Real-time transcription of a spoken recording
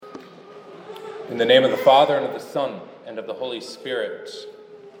In the name of the Father, and of the Son, and of the Holy Spirit.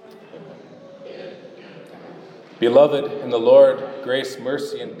 Amen. Beloved in the Lord, grace,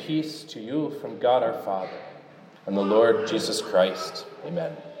 mercy, and peace to you from God our Father and the Lord Jesus Christ.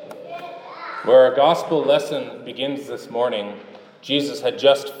 Amen. Where our gospel lesson begins this morning, Jesus had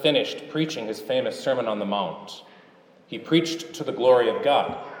just finished preaching his famous Sermon on the Mount. He preached to the glory of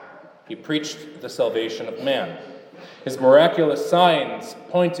God. He preached the salvation of man. His miraculous signs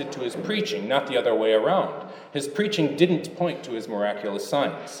pointed to his preaching, not the other way around. His preaching didn't point to his miraculous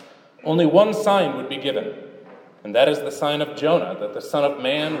signs. Only one sign would be given, and that is the sign of Jonah, that the Son of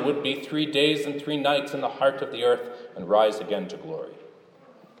Man would be 3 days and 3 nights in the heart of the earth and rise again to glory.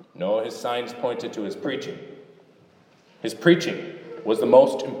 No, his signs pointed to his preaching. His preaching was the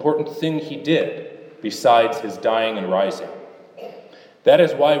most important thing he did besides his dying and rising. That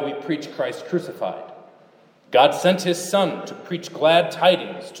is why we preach Christ crucified. God sent his Son to preach glad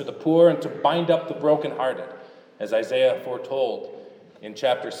tidings to the poor and to bind up the brokenhearted, as Isaiah foretold in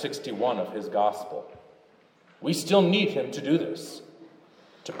chapter 61 of his gospel. We still need him to do this,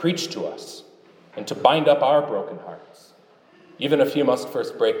 to preach to us and to bind up our broken hearts, even if he must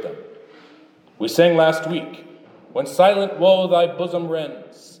first break them. We sang last week, "When silent woe thy bosom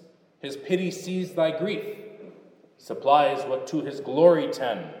rends, his pity sees thy grief, supplies what to his glory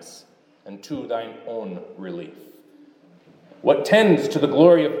tends, and to thine own relief." What tends to the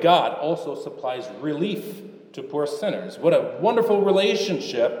glory of God also supplies relief to poor sinners. What a wonderful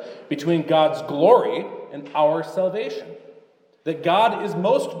relationship between God's glory and our salvation. That God is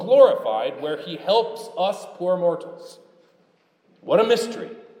most glorified where he helps us poor mortals. What a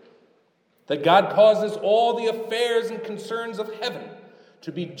mystery. That God causes all the affairs and concerns of heaven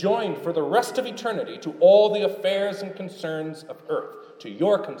to be joined for the rest of eternity to all the affairs and concerns of earth, to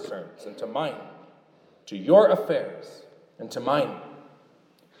your concerns and to mine, to your affairs and to mine,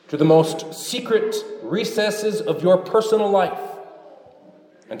 to the most secret recesses of your personal life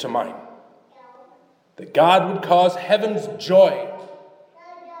and to mine. That God would cause heaven's joy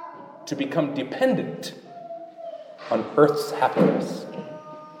to become dependent on earth's happiness.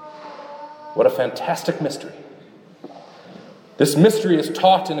 What a fantastic mystery. This mystery is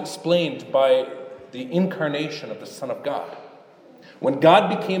taught and explained by the incarnation of the Son of God. When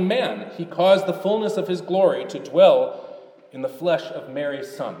God became man, he caused the fullness of his glory to dwell in the flesh of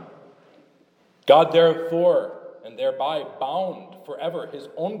Mary's Son. God therefore and thereby bound forever his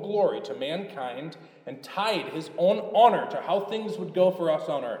own glory to mankind and tied his own honor to how things would go for us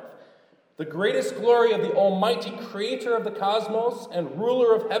on earth. The greatest glory of the almighty creator of the cosmos and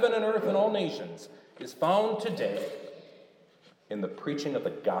ruler of heaven and earth and all nations is found today in the preaching of the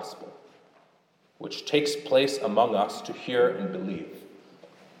gospel, which takes place among us to hear and believe.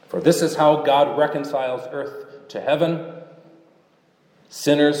 For this is how God reconciles earth to heaven,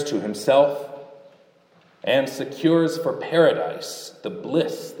 sinners to himself, and secures for paradise the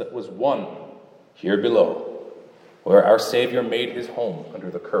bliss that was won here below, where our Savior made his home under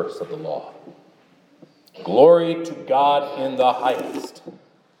the curse of the law. Glory to God in the highest.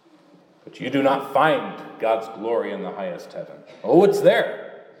 But you do not find God's glory in the highest heaven. Oh, it's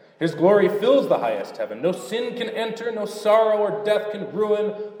there. His glory fills the highest heaven. No sin can enter, no sorrow or death can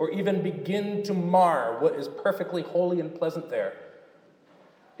ruin or even begin to mar what is perfectly holy and pleasant there.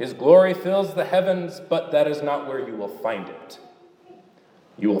 His glory fills the heavens, but that is not where you will find it.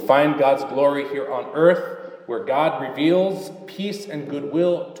 You will find God's glory here on earth, where God reveals peace and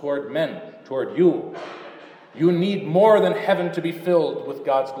goodwill toward men, toward you. You need more than heaven to be filled with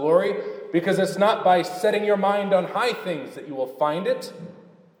God's glory, because it's not by setting your mind on high things that you will find it.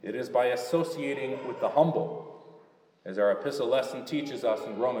 It is by associating with the humble, as our epistle lesson teaches us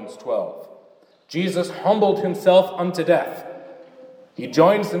in Romans 12. Jesus humbled himself unto death. He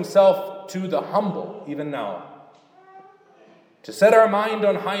joins himself to the humble even now. To set our mind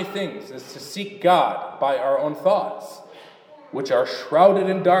on high things is to seek God by our own thoughts, which are shrouded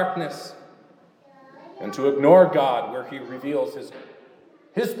in darkness, and to ignore God where he reveals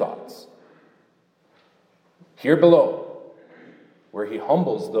his thoughts. Here below, where he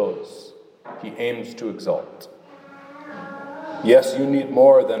humbles those he aims to exalt. Yes, you need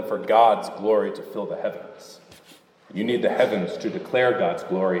more than for God's glory to fill the heavens. You need the heavens to declare God's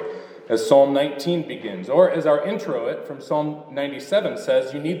glory, as Psalm 19 begins, or as our intro from Psalm 97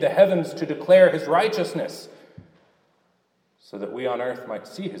 says, you need the heavens to declare his righteousness, so that we on earth might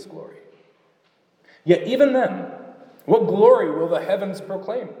see his glory. Yet even then, what glory will the heavens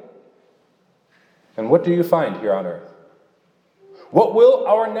proclaim? And what do you find here on earth? What will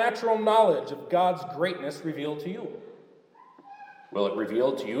our natural knowledge of God's greatness reveal to you? Will it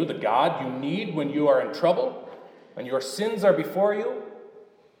reveal to you the God you need when you are in trouble, when your sins are before you?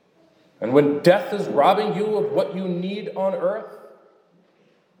 And when death is robbing you of what you need on earth,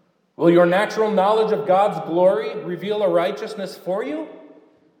 will your natural knowledge of God's glory reveal a righteousness for you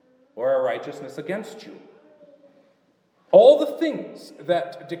or a righteousness against you? All the things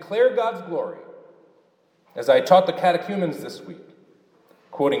that declare God's glory, as I taught the catechumens this week,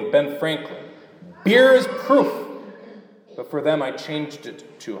 quoting Ben Franklin, beer is proof, but for them I changed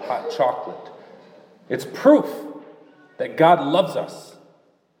it to hot chocolate. It's proof that God loves us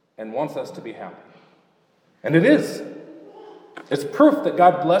and wants us to be happy. And it is. It's proof that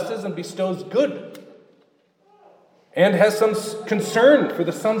God blesses and bestows good and has some concern for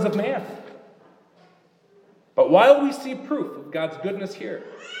the sons of man. But while we see proof of God's goodness here,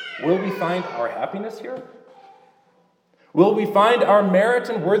 will we find our happiness here? Will we find our merit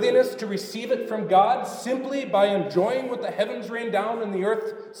and worthiness to receive it from God simply by enjoying what the heavens rain down and the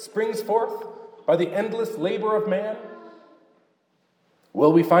earth springs forth by the endless labor of man?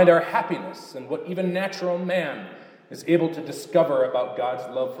 Will we find our happiness in what even natural man is able to discover about God's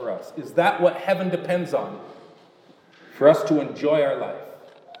love for us? Is that what heaven depends on for us to enjoy our life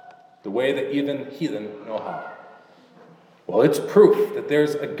the way that even heathen know how? Well, it's proof that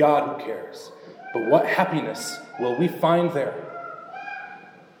there's a God who cares. But what happiness will we find there?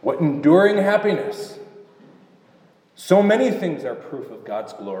 What enduring happiness? So many things are proof of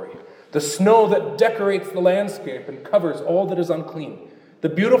God's glory. The snow that decorates the landscape and covers all that is unclean. The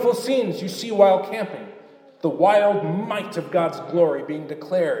beautiful scenes you see while camping. The wild might of God's glory being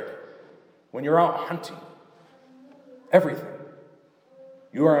declared when you're out hunting. Everything.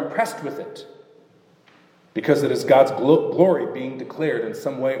 You are impressed with it because it is God's glory being declared in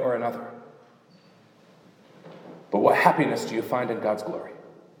some way or another. But what happiness do you find in God's glory?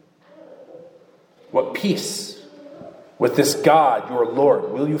 What peace with this God, your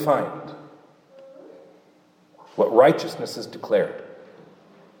Lord, will you find? What righteousness is declared?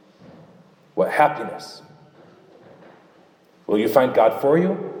 What happiness? Will you find God for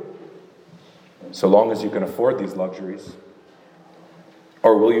you, so long as you can afford these luxuries?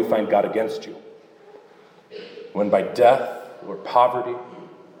 Or will you find God against you, when by death or poverty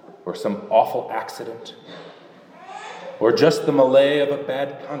or some awful accident or just the malay of a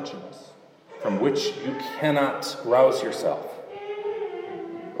bad conscience from which you cannot rouse yourself,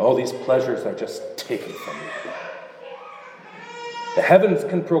 all these pleasures are just taken from you? The heavens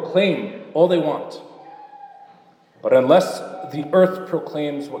can proclaim all they want, but unless the earth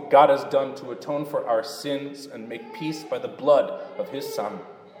proclaims what God has done to atone for our sins and make peace by the blood of his Son,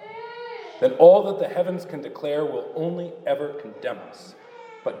 then all that the heavens can declare will only ever condemn us.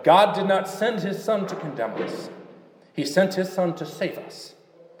 But God did not send his Son to condemn us. He sent his Son to save us,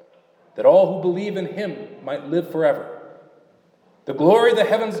 that all who believe in him might live forever. The glory the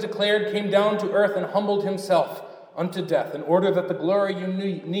heavens declared came down to earth and humbled himself unto death, in order that the glory you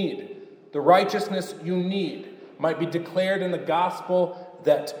need, the righteousness you need, might be declared in the gospel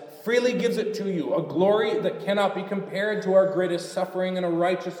that freely gives it to you, a glory that cannot be compared to our greatest suffering, and a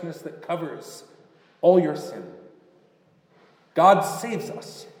righteousness that covers all your sin. God saves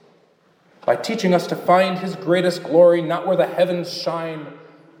us by teaching us to find his greatest glory not where the heavens shine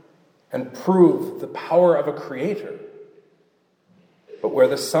and prove the power of a creator, but where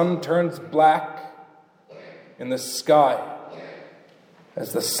the sun turns black in the sky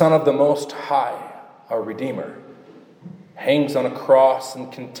as the Son of the Most High, our Redeemer, hangs on a cross in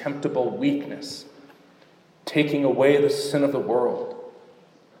contemptible weakness, taking away the sin of the world,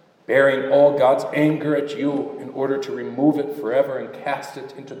 bearing all God's anger at you in order to remove it forever and cast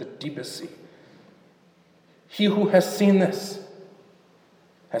it into the deepest sea. He who has seen this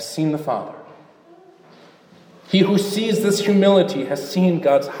has seen the Father. He who sees this humility has seen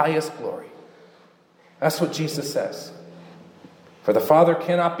God's highest glory. That's what Jesus says. For the Father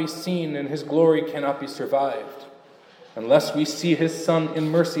cannot be seen and his glory cannot be survived unless we see his Son in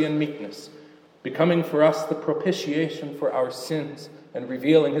mercy and meekness, becoming for us the propitiation for our sins and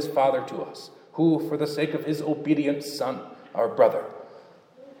revealing his Father to us, who, for the sake of his obedient Son, our brother,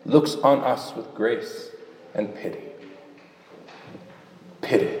 looks on us with grace and pity.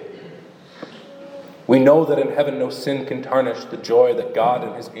 Pity. We know that in heaven no sin can tarnish the joy that God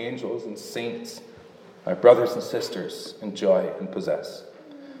and his angels and saints, our brothers and sisters, enjoy and possess.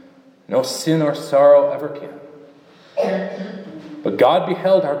 No sin or sorrow ever can. But God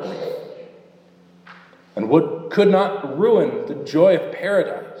beheld our grief and could not ruin the joy of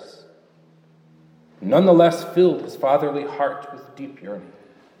paradise, nonetheless filled his fatherly heart with deep yearning.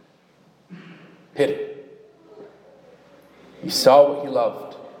 Pity. He saw what he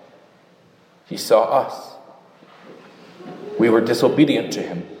loved. He saw us. We were disobedient to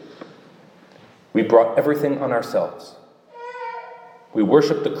him. We brought everything on ourselves. We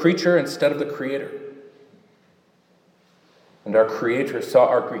worship the creature instead of the Creator. And our Creator saw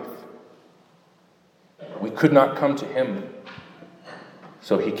our grief. We could not come to him,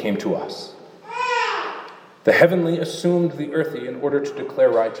 so he came to us. The heavenly assumed the earthly in order to declare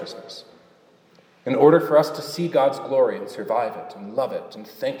righteousness, in order for us to see God's glory and survive it and love it and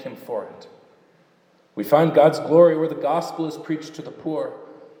thank him for it. We find God's glory where the gospel is preached to the poor.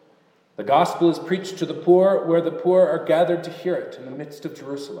 The gospel is preached to the poor where the poor are gathered to hear it in the midst of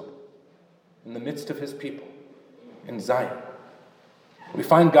Jerusalem, in the midst of his people, in Zion. We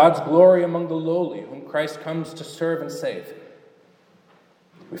find God's glory among the lowly, whom Christ comes to serve and save.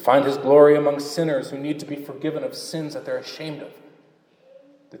 We find his glory among sinners who need to be forgiven of sins that they're ashamed of,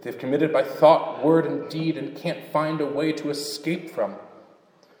 that they've committed by thought, word, and deed and can't find a way to escape from.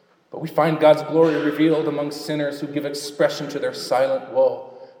 But we find God's glory revealed among sinners who give expression to their silent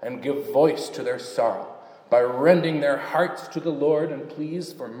woe and give voice to their sorrow by rending their hearts to the Lord and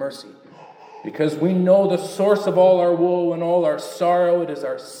pleas for mercy. Because we know the source of all our woe and all our sorrow, it is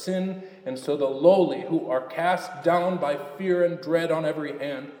our sin. And so the lowly, who are cast down by fear and dread on every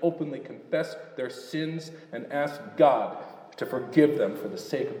hand, openly confess their sins and ask God to forgive them for the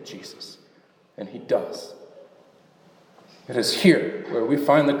sake of Jesus. And he does. It is here where we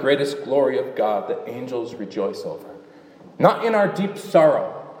find the greatest glory of God that angels rejoice over. Not in our deep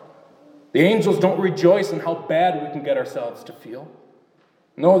sorrow. The angels don't rejoice in how bad we can get ourselves to feel.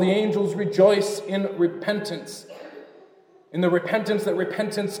 No, the angels rejoice in repentance. In the repentance that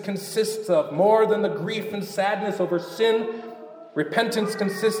repentance consists of. More than the grief and sadness over sin, repentance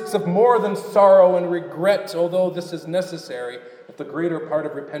consists of more than sorrow and regret, although this is necessary. If the greater part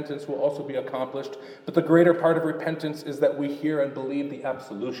of repentance will also be accomplished. But the greater part of repentance is that we hear and believe the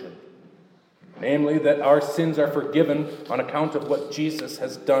absolution. Namely, that our sins are forgiven on account of what Jesus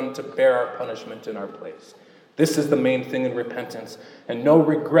has done to bear our punishment in our place. This is the main thing in repentance, and no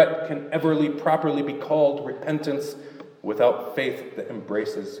regret can ever properly be called repentance without faith that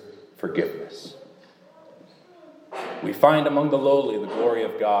embraces forgiveness. We find among the lowly the glory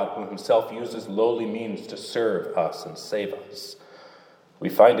of God, who himself uses lowly means to serve us and save us. We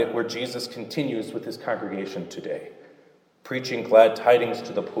find it where Jesus continues with his congregation today, preaching glad tidings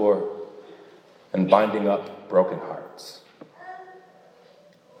to the poor and binding up broken hearts.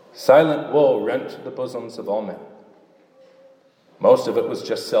 Silent woe rent the bosoms of all men. Most of it was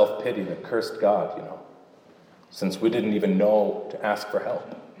just self-pity that cursed God, since we didn't even know to ask for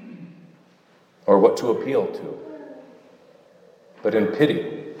help or what to appeal to. But in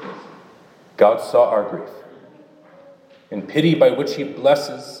pity, God saw our grief. In pity by which he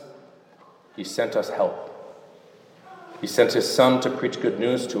blesses, he sent us help. He sent his Son to preach good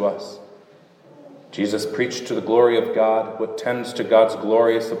news to us. Jesus preached to the glory of God. What tends to God's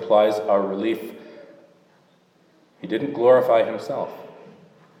glory supplies our relief. He didn't glorify himself.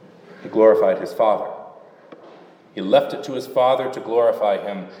 He glorified his Father. He left it to his Father to glorify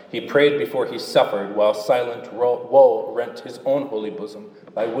him. He prayed before he suffered, while silent woe rent his own holy bosom.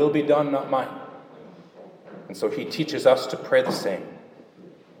 Thy will be done, not mine. And so he teaches us to pray the same.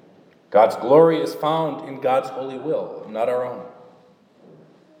 God's glory is found in God's holy will, not our own.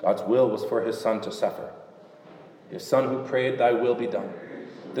 God's will was for his Son to suffer. His Son who prayed, thy will be done.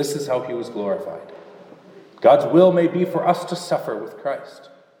 This is how he was glorified. God's will may be for us to suffer with Christ.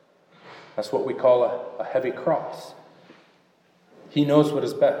 That's what we call a heavy cross. He knows what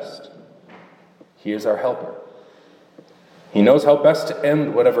is best. He is our helper. He knows how best to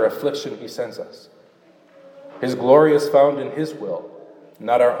end whatever affliction he sends us. His glory is found in his will,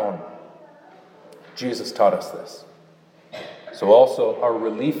 not our own. Jesus taught us this. So also our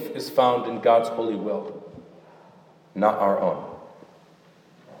relief is found in God's holy will, not our own.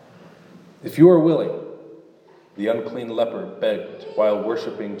 If you are willing, the unclean leper begged while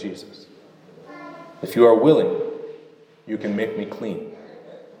worshiping Jesus. If you are willing, you can make me clean.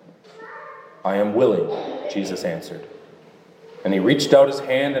 I am willing, Jesus answered. And he reached out his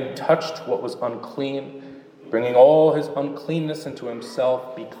hand and touched what was unclean, bringing all his uncleanness into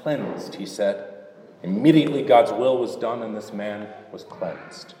himself. Be cleansed, he said. Immediately God's will was done and this man was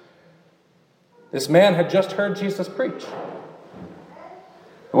cleansed. This man had just heard Jesus preach.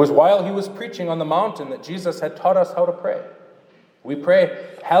 It was while he was preaching on the mountain that Jesus had taught us how to pray. We pray,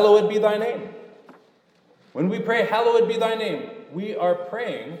 hallowed be thy name. When we pray, hallowed be thy name, we are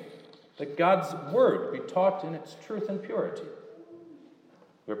praying that God's word be taught in its truth and purity.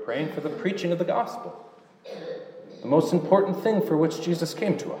 We're praying for the preaching of the gospel, the most important thing for which Jesus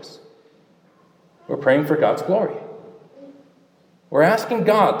came to us. We're praying for God's glory. We're asking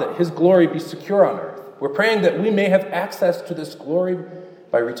God that his glory be secure on earth. We're praying that we may have access to this glory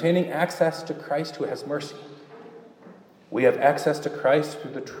by retaining access to Christ who has mercy. We have access to Christ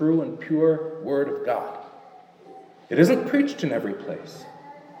through the true and pure Word of God. It isn't preached in every place.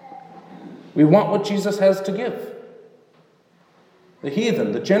 We want what Jesus has to give. The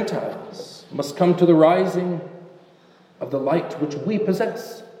heathen, the Gentiles, must come to the rising of the light which we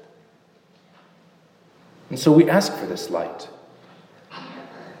possess. And so we ask for this light.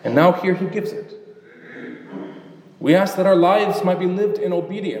 And now here he gives it. We ask that our lives might be lived in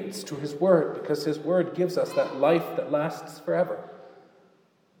obedience to his word, because his word gives us that life that lasts forever.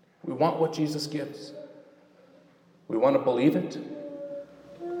 We want what Jesus gives. We want to believe it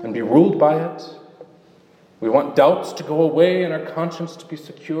and be ruled by it. We want doubts to go away and our conscience to be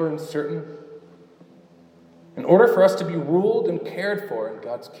secure and certain. In order for us to be ruled and cared for in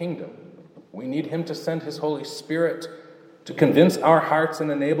God's kingdom, we need him to send his Holy Spirit to convince our hearts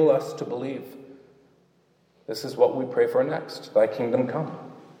and enable us to believe. This is what we pray for next. Thy kingdom come.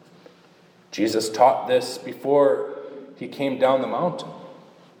 Jesus taught this before he came down the mountain.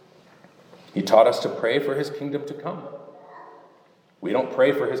 He taught us to pray for his kingdom to come. We don't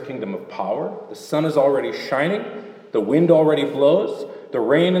pray for his kingdom of power. The sun is already shining. The wind already blows. The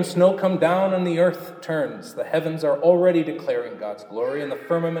rain and snow come down and the earth turns. The heavens are already declaring God's glory and the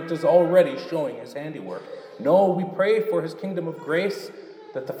firmament is already showing his handiwork. No, we pray for his kingdom of grace,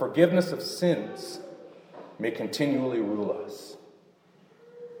 that the forgiveness of sins may continually rule us.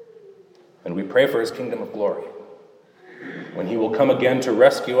 And we pray for his kingdom of glory, when he will come again to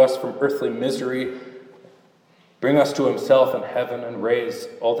rescue us from earthly misery, bring us to himself in heaven, and raise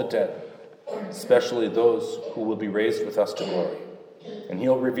all the dead, especially those who will be raised with us to glory. And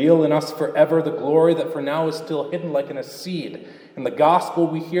he'll reveal in us forever the glory that for now is still hidden like in a seed, in the gospel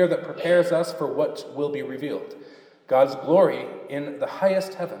we hear that prepares us for what will be revealed. God's glory in the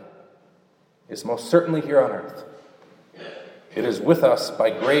highest heaven is most certainly here on earth. It is with us by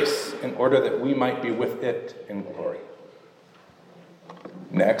grace in order that we might be with it in glory.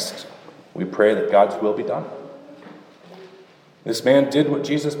 Next, we pray that God's will be done. This man did what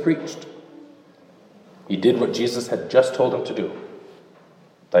Jesus preached. He did what Jesus had just told him to do.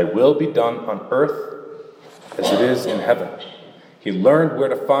 Thy will be done on earth as it is in heaven. He learned where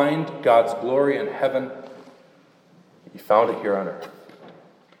to find God's glory in heaven. He found it here on earth,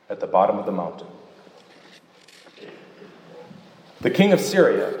 at the bottom of the mountain. The king of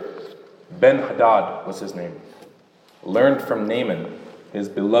Syria, Ben-Hadad was his name, learned from Naaman, his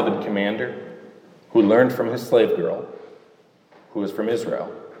beloved commander, who learned from his slave girl, who was from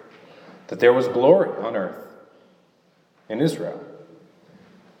Israel, that there was glory on earth in Israel.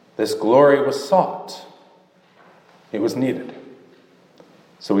 This glory was sought. It was needed.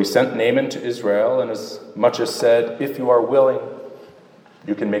 So he sent Naaman to Israel, and as much as said, if you are willing,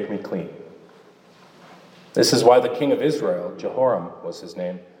 you can make me clean. This is why the king of Israel, Jehoram was his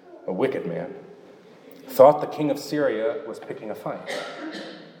name, a wicked man, thought the king of Syria was picking a fight.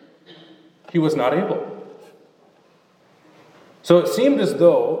 He was not able. So it seemed as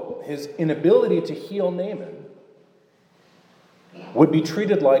though his inability to heal Naaman would be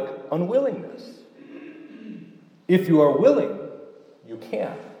treated like unwillingness. If you are willing, you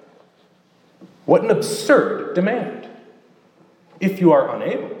can. What an absurd demand. If you are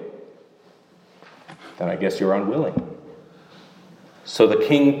unable, then I guess you're unwilling. So the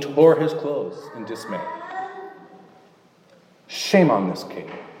king tore his clothes in dismay. Shame on this king.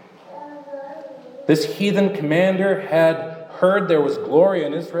 This heathen commander had heard there was glory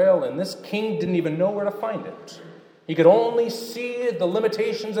in Israel, and this king didn't even know where to find it. He could only see the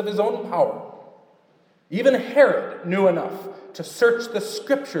limitations of his own power. Even Herod knew enough to search the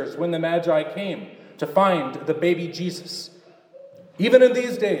scriptures when the Magi came to find the baby Jesus. Even in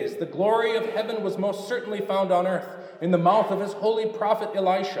these days, the glory of heaven was most certainly found on earth in the mouth of his holy prophet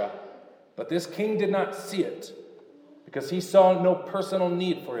Elisha. But this king did not see it because he saw no personal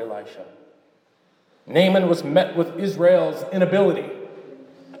need for Elisha. Naaman was met with Israel's inability.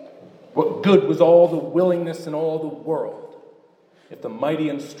 What good was all the willingness in all the world if the mighty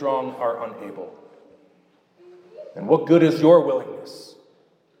and strong are unable? And what good is your willingness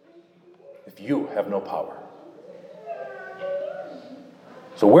if you have no power?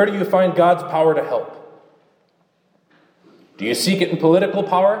 So where do you find God's power to help? Do you seek it in political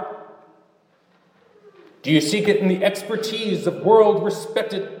power? Do you seek it in the expertise of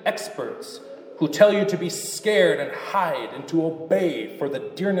world-respected experts who tell you to be scared and hide and to obey for the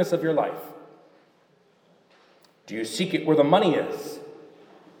dearness of your life? Do you seek it where the money is?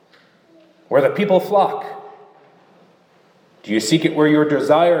 Where the people flock? Do you seek it where your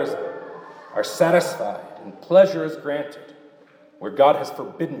desires are satisfied and pleasure is granted, where God has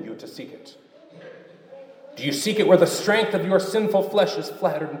forbidden you to seek it? Do you seek it where the strength of your sinful flesh is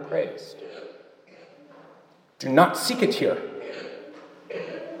flattered and praised? Do not seek it here.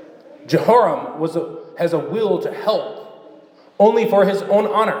 Jehoram has a will to help, only for his own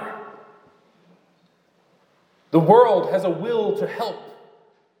honor. The world has a will to help,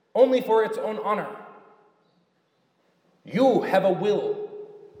 only for its own honor. You have a will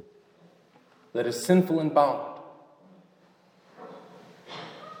that is sinful and bound.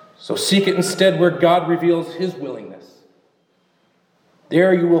 So seek it instead where God reveals his willingness.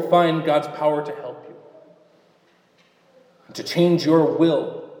 There you will find God's power to help you, and to change your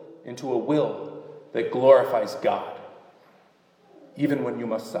will into a will that glorifies God, even when you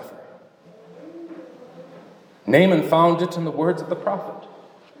must suffer. Naaman found it in the words of the prophet.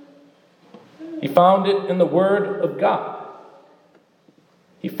 He found it in the word of God.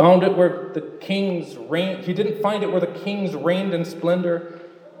 He found it where the kings reigned. He didn't find it where the kings reigned in splendor,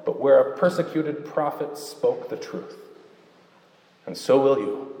 but where a persecuted prophet spoke the truth. And so will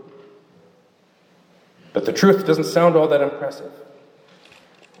you. But the truth doesn't sound all that impressive.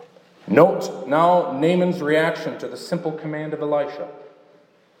 Note now Naaman's reaction to the simple command of Elisha.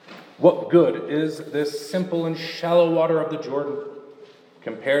 What good is this simple and shallow water of the Jordan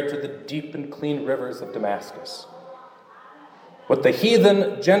compared to the deep and clean rivers of Damascus? What the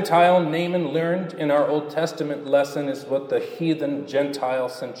heathen Gentile Naaman learned in our Old Testament lesson is what the heathen Gentile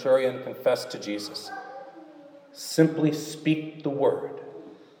centurion confessed to Jesus. Simply speak the word.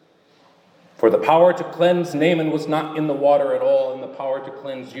 For the power to cleanse Naaman was not in the water at all, and the power to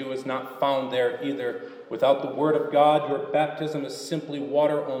cleanse you is not found there either. Without the word of God, your baptism is simply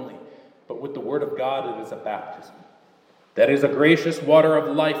water only. But with the word of God, it is a baptism. That is a gracious water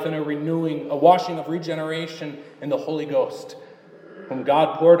of life and a renewing, a washing of regeneration in the Holy Ghost, whom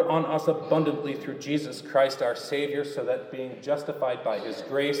God poured on us abundantly through Jesus Christ our Savior, so that being justified by his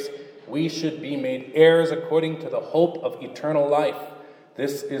grace, we should be made heirs according to the hope of eternal life.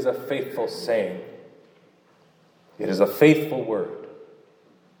 This is a faithful saying. It is a faithful word.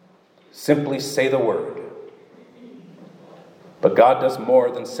 Simply say the word. But God does more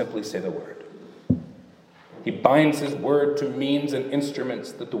than simply say the word. He binds his word to means and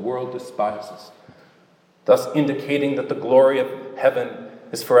instruments that the world despises, thus indicating that the glory of heaven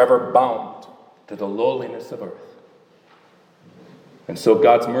is forever bound to the lowliness of earth. And so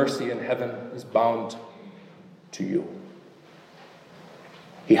God's mercy in heaven is bound to you.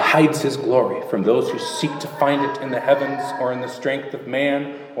 He hides his glory from those who seek to find it in the heavens or in the strength of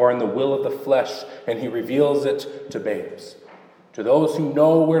man or in the will of the flesh, and he reveals it to babes, to those who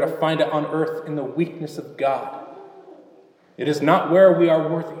know where to find it on earth in the weakness of God. It is not where we are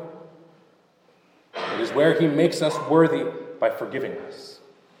worthy. It is where he makes us worthy by forgiving us.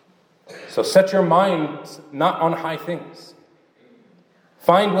 So set your minds not on high things.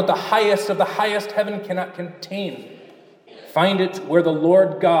 Find what the highest of the highest heaven cannot contain. Find it where the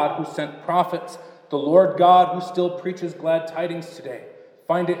Lord God who sent prophets, the Lord God who still preaches glad tidings today.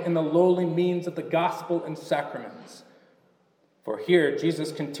 Find it in the lowly means of the gospel and sacraments. For here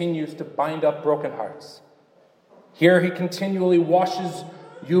Jesus continues to bind up broken hearts. Here he continually washes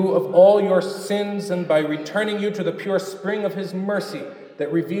you of all your sins, and by returning you to the pure spring of his mercy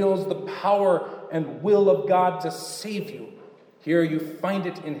that reveals the power and will of God to save you. Here you find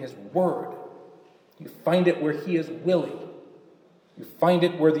it in his word. You find it where he is willing. You find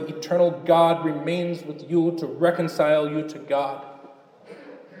it where the eternal God remains with you to reconcile you to God,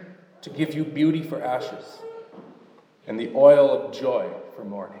 to give you beauty for ashes and the oil of joy for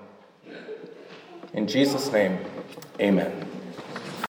mourning. In Jesus' name, amen.